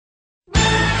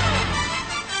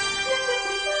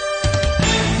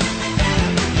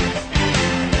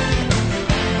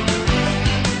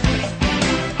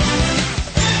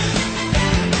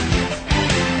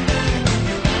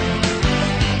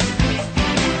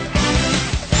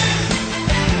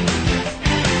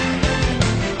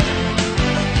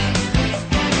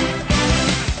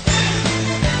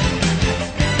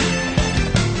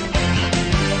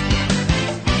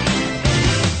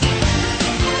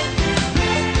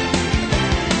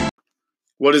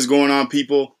What is going on,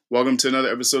 people? Welcome to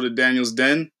another episode of Daniel's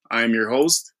Den. I am your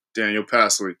host, Daniel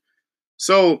Passley.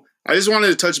 So, I just wanted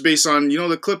to touch base on,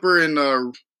 the Clipper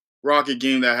and Rocket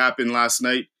game that happened last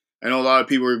night. I know a lot of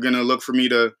people are going to look for me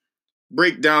to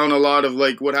break down a lot of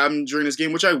what happened during this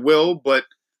game, which I will, but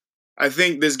I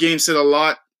think this game said a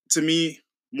lot to me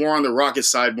more on the Rocket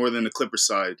side more than the Clipper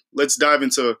side. Let's dive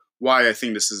into why I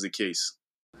think this is the case.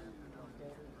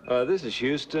 This is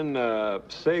Houston.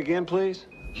 Say again, please.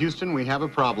 Houston, we have a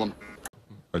problem.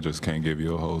 I just can't give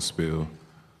you a whole spiel.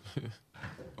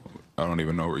 I don't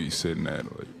even know where you're sitting at.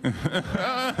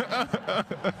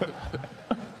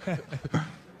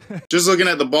 Just looking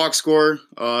at the box score,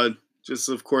 just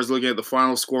of course looking at the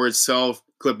final score itself,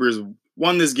 Clippers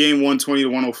won this game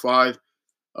 120-105.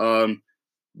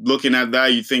 Looking at that,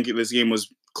 you'd think this game was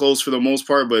close for the most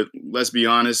part, but let's be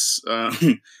honest,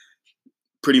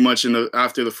 pretty much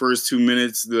after the first 2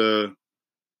 minutes, the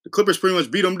Clippers pretty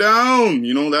much beat them down.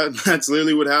 That's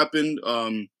literally what happened.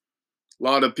 A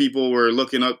lot of people were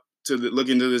looking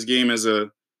into this game as a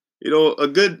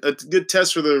good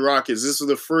test for the Rockets. This was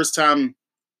the first time.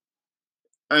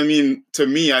 I mean, to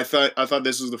me, I thought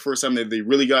this was the first time that they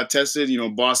really got tested.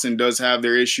 Boston does have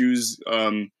their issues.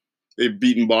 They've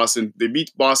beaten Boston. They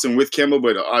beat Boston with Kemba,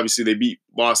 but obviously they beat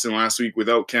Boston last week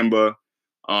without Kemba.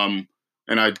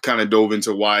 And I kind of dove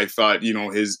into why I thought,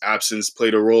 his absence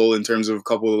played a role in terms of a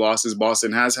couple of losses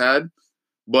Boston has had.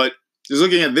 But just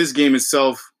looking at this game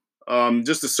itself,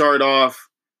 just to start off,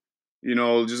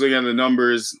 just looking at the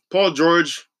numbers, Paul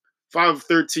George, 5 of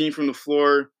 13 from the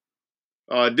floor.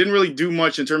 Didn't really do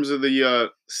much in terms of the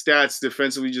stats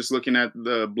defensively, just looking at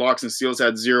the blocks and steals,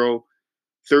 had 0,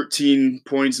 13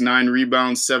 points, 9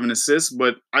 rebounds, 7 assists.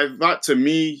 But I thought, to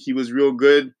me, he was real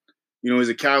good. He's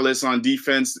a catalyst on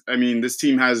defense. I mean, this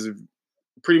team has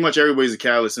pretty much everybody's a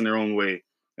catalyst in their own way.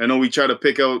 I know we try to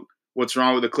pick out what's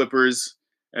wrong with the Clippers.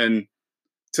 And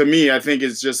to me, I think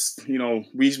it's just, when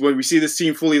we see this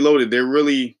team fully loaded, they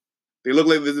look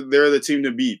like they're the team to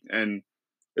beat. And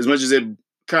as much as it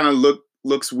kind of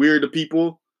looks weird to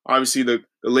people, obviously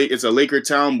it's a Laker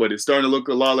town, but it's starting to look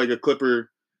a lot like a Clipper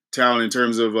town in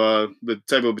terms of the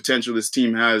type of potential this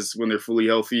team has when they're fully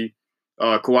healthy.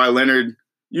 Kawhi Leonard,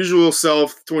 usual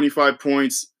self, 25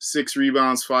 points, 6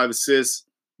 rebounds, 5 assists,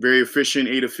 very efficient,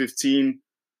 8 of 15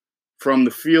 from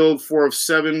the field, 4 of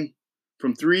 7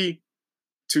 from 3,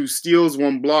 2 steals,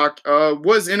 1 block.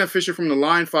 Was inefficient from the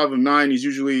line, 5 of 9. He's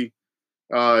usually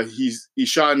he's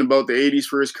shot in about the 80s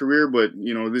for his career, but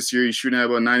this year he's shooting at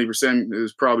about 90%. It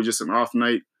was probably just an off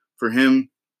night for him.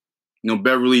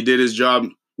 Beverly did his job.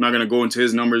 I'm not going to go into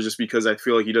his numbers just because I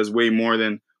feel like he does way more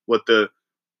than what the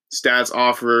stats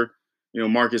offer.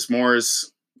 Marcus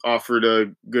Morris offered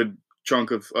a good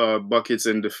chunk of buckets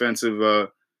and defensive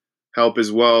help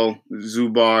as well.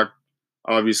 Zubac,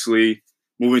 obviously,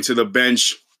 moving to the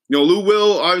bench. Lou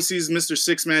Will, obviously, is Mr.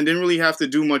 Six-Man. Didn't really have to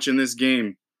do much in this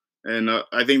game. And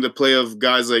I think the play of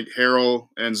guys like Harrell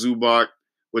and Zubac,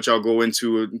 which I'll go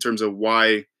into in terms of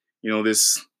why,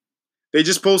 they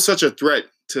just pose such a threat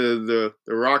to the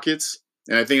Rockets.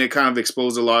 And I think it kind of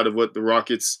exposed a lot of what the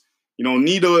Rockets,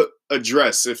 need to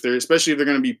address especially if they're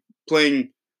going to be playing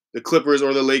the Clippers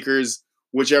or the Lakers,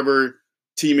 whichever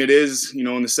team it is,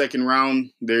 in the second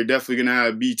round, they're definitely going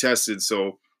to be tested.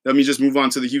 So let me just move on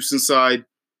to the Houston side.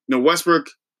 Westbrook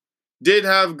did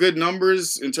have good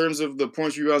numbers in terms of the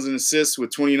points, rebounds, and assists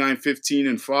with 29, 15,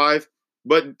 and 5.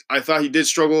 But I thought he did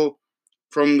struggle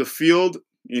from the field,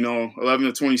 11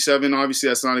 of 27. Obviously,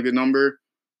 that's not a good number.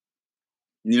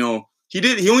 He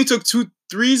only took 2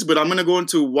 threes, but I'm going to go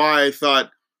into why I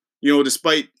thought,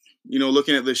 despite,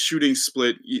 looking at the shooting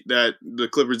split, that the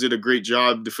Clippers did a great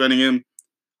job defending him.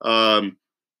 Kind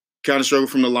of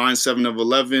struggled from the line, 7 of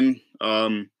 11.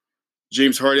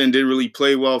 James Harden did really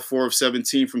play well, 4 of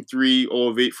 17 from 3,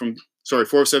 4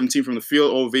 of 17 from the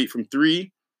field, 0 of 8 from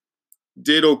 3.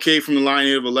 Did okay from the line,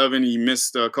 8 of 11. He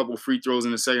missed a couple free throws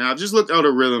in the second half. Just looked out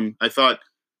of rhythm. I thought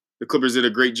the Clippers did a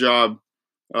great job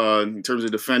in terms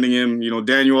of defending him.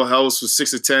 Daniel House was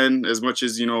 6 of 10, as much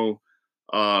as,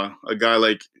 a guy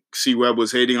like C. Webb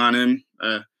was hating on him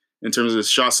in terms of the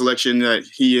shot selection that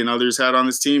he and others had on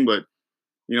this team. But,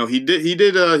 he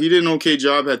did an okay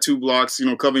job, had 2 blocks,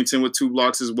 Covington with 2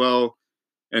 blocks as well.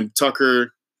 And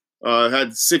Tucker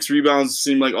had 6 rebounds.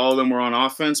 Seemed like all of them were on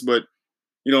offense. But,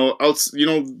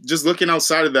 just looking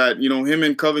outside of that, him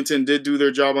and Covington did do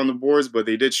their job on the boards, but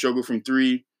they did struggle from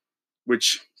 3,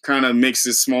 which kind of makes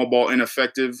this small ball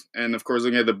ineffective. And, of course,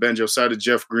 looking at the bench outside of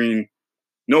Jeff Green,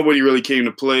 nobody really came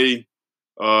to play.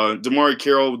 DeMarre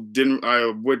Carroll didn't –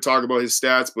 I would talk about his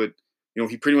stats, but,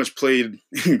 he pretty much played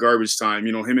in garbage time.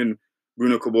 Him and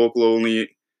Bruno Caboclo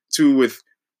only 2 with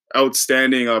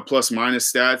outstanding plus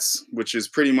minus stats, which is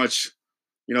pretty much,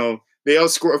 they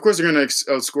outscore. Of course, they're going to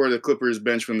outscore the Clippers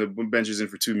bench when the bench is in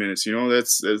for 2 minutes.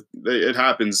 It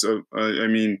happens. I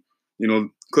mean,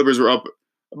 Clippers were up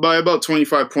by about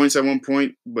 25 points at one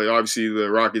point, but obviously the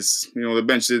Rockets, the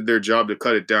bench did their job to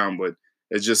cut it down, but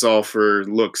it's just all for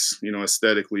looks,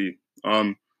 aesthetically.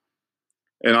 And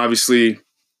obviously,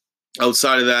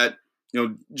 outside of that,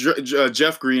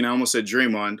 Jeff Green, I almost said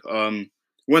Draymond,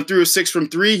 went through a 6 from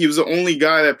 3. He was the only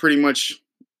guy that pretty much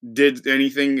did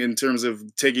anything in terms of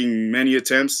taking many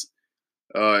attempts.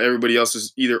 Everybody else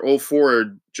was either 0-4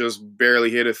 or just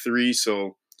barely hit a 3.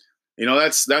 So,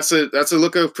 that's a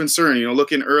look of concern.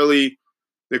 Looking early,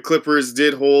 the Clippers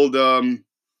did hold the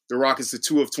Rockets to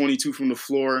 2 of 22 from the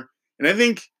floor. And I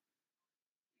think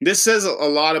this says a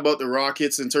lot about the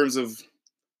Rockets in terms of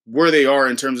where they are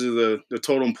in terms of the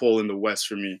totem pole in the West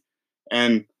for me.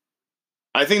 And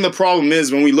I think the problem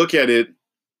is when we look at it,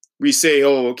 we say,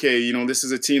 oh, okay, this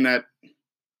is a team that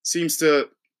seems to,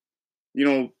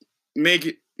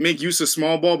 make use of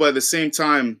small ball. But at the same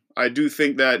time, I do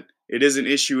think that it is an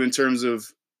issue in terms of,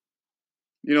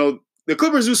 the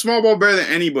Clippers do small ball better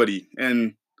than anybody.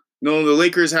 And, the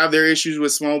Lakers have their issues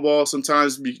with small ball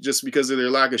sometimes just because of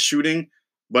their lack of shooting.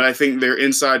 But I think their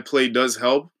inside play does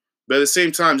help. But at the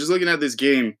same time, just looking at this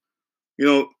game,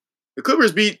 the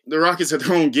Clippers beat the Rockets at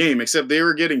their own game, except they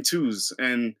were getting twos.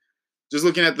 And just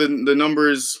looking at the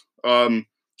numbers,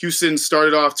 Houston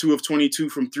started off 2 of 22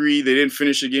 from 3. They didn't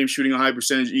finish the game shooting a high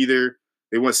percentage either.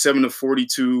 They went 7 of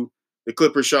 42. The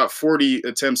Clippers shot 40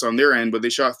 attempts on their end, but they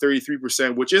shot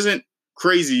 33%, which isn't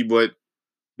crazy, but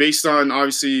based on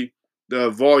obviously the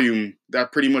volume,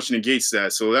 that pretty much negates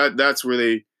that. So that's where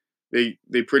they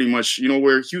pretty much,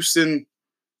 where Houston,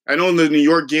 I know in the New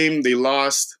York game they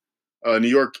lost. New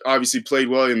York obviously played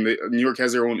well, and New York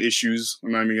has their own issues.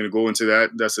 I'm not even going to go into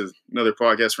that. That's another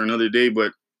podcast for another day.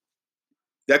 But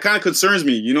that kind of concerns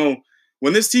me.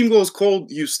 When this team goes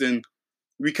cold, Houston,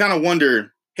 we kind of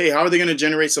wonder, hey, how are they going to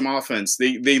generate some offense?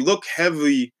 They look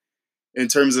heavily in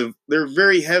terms of they're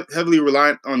very heavily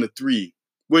reliant on the 3,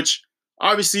 which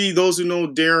obviously those who know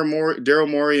Daryl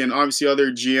Morey and obviously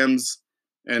other GMs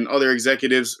and other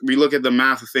executives, we look at the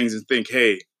math of things and think,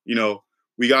 hey,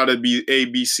 we got to be A,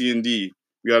 B, C, and D.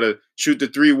 We got to shoot the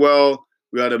 3 well.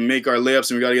 We got to make our layups,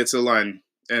 and we got to get to the line.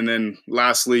 And then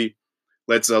lastly,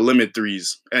 let's limit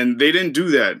threes. And they didn't do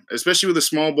that, especially with the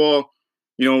small ball.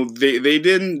 They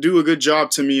didn't do a good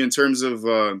job to me in terms of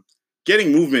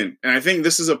getting movement. And I think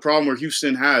this is a problem where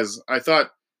Houston has. I thought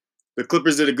the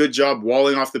Clippers did a good job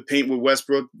walling off the paint with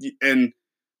Westbrook. And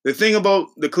the thing about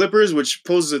the Clippers, which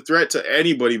poses a threat to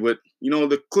anybody, but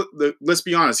let's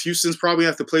be honest, Houston's probably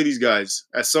have to play these guys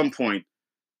at some point.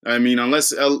 I mean, unless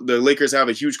the Lakers have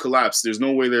a huge collapse, there's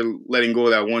no way they're letting go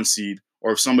of that 1 seed,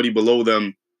 or if somebody below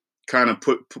them kind of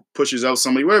pushes out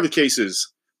somebody, whatever the case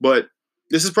is. But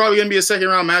this is probably going to be a second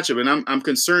round matchup, and I'm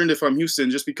concerned if I'm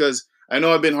Houston, just because I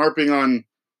know I've been harping on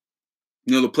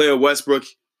the play of Westbrook.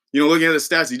 Looking at the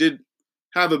stats, he did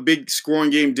have a big scoring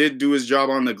game, did do his job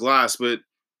on the glass, but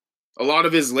a lot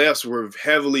of his layups were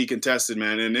heavily contested,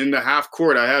 man. And in the half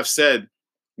court, I have said,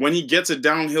 when he gets a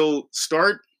downhill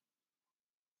start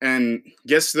and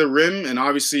gets to the rim, and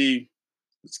obviously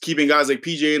keeping guys like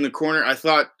PJ in the corner, I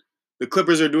thought the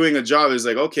Clippers are doing a job. It's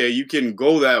like, okay, you can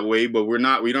go that way, but we're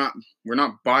not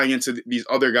buying into these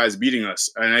other guys beating us.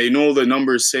 And I know the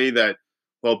numbers say that,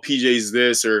 well, PJ's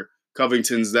this or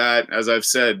Covington's that, as I've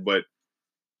said, but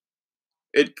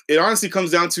it honestly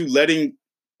comes down to letting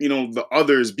the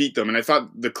others beat them. And I thought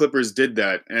the Clippers did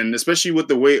that. And especially with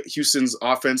the way Houston's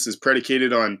offense is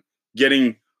predicated on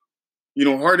getting,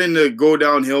 Harden to go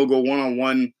downhill, go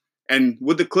one-on-one. And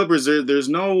with the Clippers, there's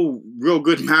no real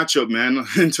good matchup, man,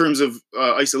 in terms of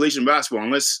isolation basketball,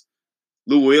 unless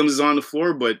Lou Williams is on the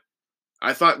floor. But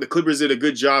I thought the Clippers did a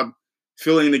good job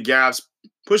filling the gaps,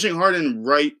 pushing Harden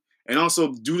right. And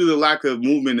also, due to the lack of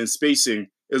movement and spacing,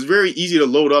 it was very easy to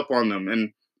load up on them.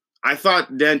 And I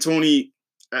thought D'Antoni,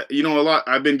 a lot.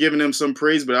 I've been giving him some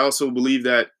praise, but I also believe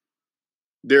that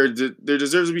there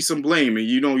deserves to be some blame. And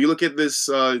you look at this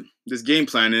game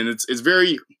plan, and it's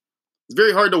very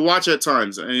hard to watch at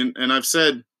times. And I've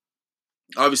said,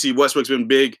 obviously Westbrook's been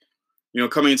big.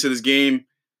 Coming into this game,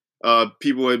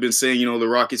 people have been saying, the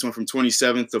Rockets went from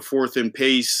 27th to 4th in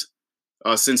pace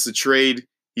since the trade.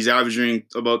 He's averaging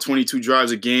about 22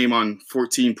 drives a game on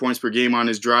 14 points per game on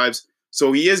his drives.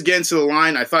 So he is getting to the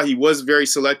line. I thought he was very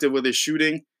selective with his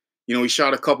shooting. He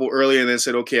shot a couple early and then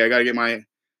said, okay, I got to get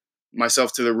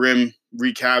myself to the rim,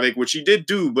 wreak havoc, which he did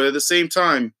do. But at the same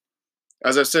time,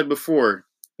 as I've said before,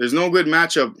 there's no good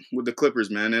matchup with the Clippers,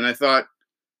 man. And I thought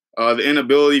the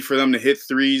inability for them to hit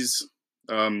threes,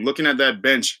 looking at that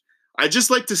bench, I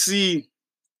just like to see,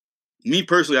 me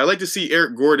personally, I like to see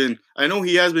Eric Gordon. I know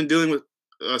he has been dealing with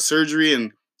surgery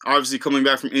and obviously coming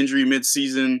back from injury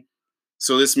mid-season.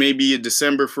 So this may be a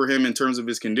December for him in terms of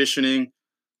his conditioning.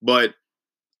 But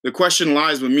the question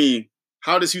lies with me,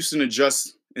 how does Houston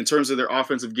adjust in terms of their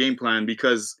offensive game plan?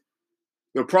 Because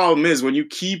the problem is when you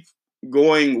keep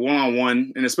going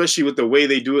one-on-one, and especially with the way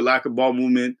they do it, lack of ball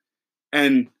movement,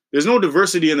 and there's no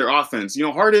diversity in their offense.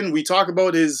 Harden, we talk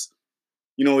about his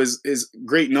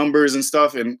great numbers and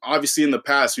stuff. And obviously in the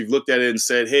past, we've looked at it and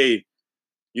said, hey,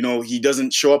 he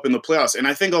doesn't show up in the playoffs. And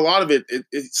I think a lot of it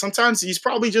sometimes he's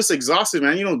probably just exhausted,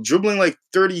 man. Dribbling like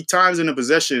 30 times in a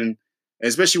possession,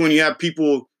 especially when you have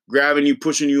people grabbing you,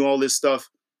 pushing you, all this stuff.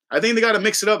 I think they got to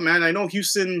mix it up, man. I know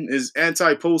Houston is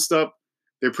anti-post up.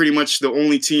 They're pretty much the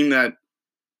only team that,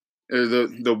 or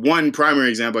the one primary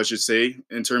example, I should say,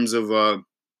 in terms of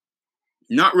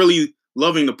not really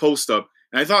loving the post up.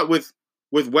 And I thought with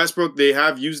Westbrook, they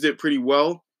have used it pretty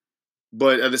well.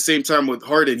 But at the same time with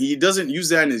Harden, he doesn't use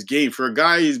that in his game. For a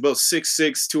guy, he's about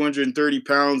 6'6", 230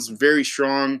 pounds, very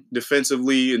strong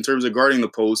defensively in terms of guarding the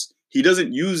post. He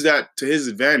doesn't use that to his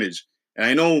advantage. And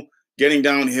I know getting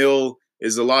downhill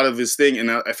is a lot of his thing. And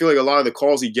I feel like a lot of the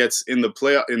calls he gets in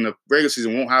the regular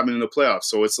season won't happen in the playoffs.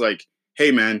 So it's like,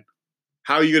 hey, man,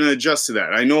 how are you going to adjust to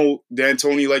that? I know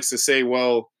D'Antoni likes to say,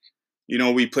 well,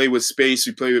 we play with space,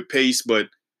 we play with pace. But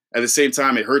at the same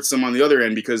time, it hurts them on the other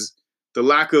end because the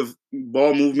lack of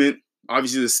ball movement,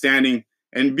 obviously the standing,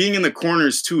 and being in the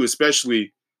corners too,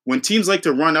 especially when teams like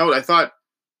to run out. I thought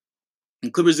the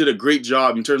Clippers did a great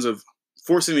job in terms of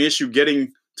forcing the issue,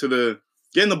 getting the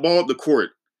ball up the court,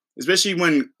 especially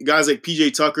when guys like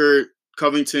PJ Tucker,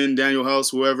 Covington, Daniel House,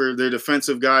 whoever, they're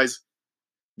defensive guys.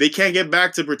 They can't get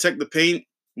back to protect the paint,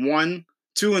 1,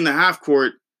 2 in the half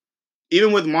court.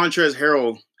 Even with Montrezl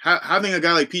Harrell, having a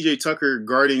guy like PJ Tucker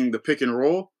guarding the pick and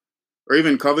roll, or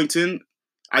even Covington,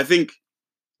 I think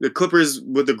the Clippers,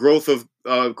 with the growth of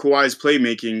Kawhi's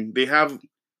playmaking, they have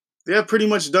pretty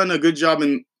much done a good job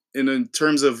in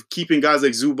terms of keeping guys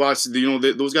like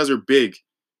Zubac. Those guys are big.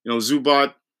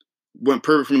 Zubac went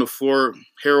perfect from the floor.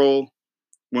 Harrell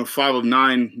went 5 of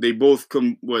 9. They both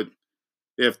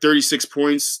they have 36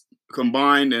 points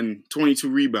combined and 22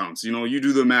 rebounds. You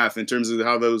do the math in terms of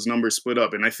how those numbers split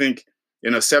up. And I think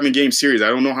in a 7-game series, I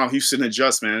don't know how Houston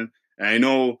adjusts, man. And I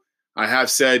know I have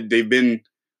said they've been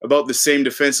about the same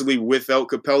defensively without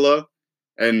Capella,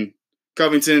 and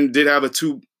Covington did have a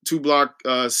two block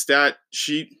stat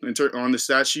sheet on the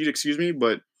stat sheet,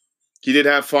 but he did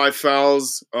have 5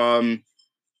 fouls.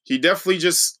 He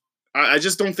definitely I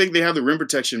just don't think they have the rim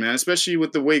protection, man, especially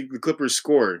with the way the Clippers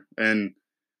score. And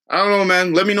I don't know,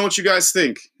 man. Let me know what you guys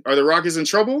think. Are the Rockets in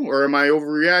trouble, or am I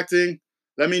overreacting?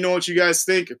 Let me know what you guys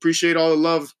think. Appreciate all the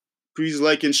love. Please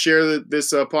like and share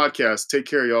this podcast. Take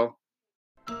care, y'all.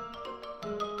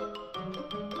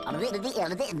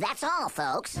 That's all,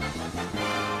 folks.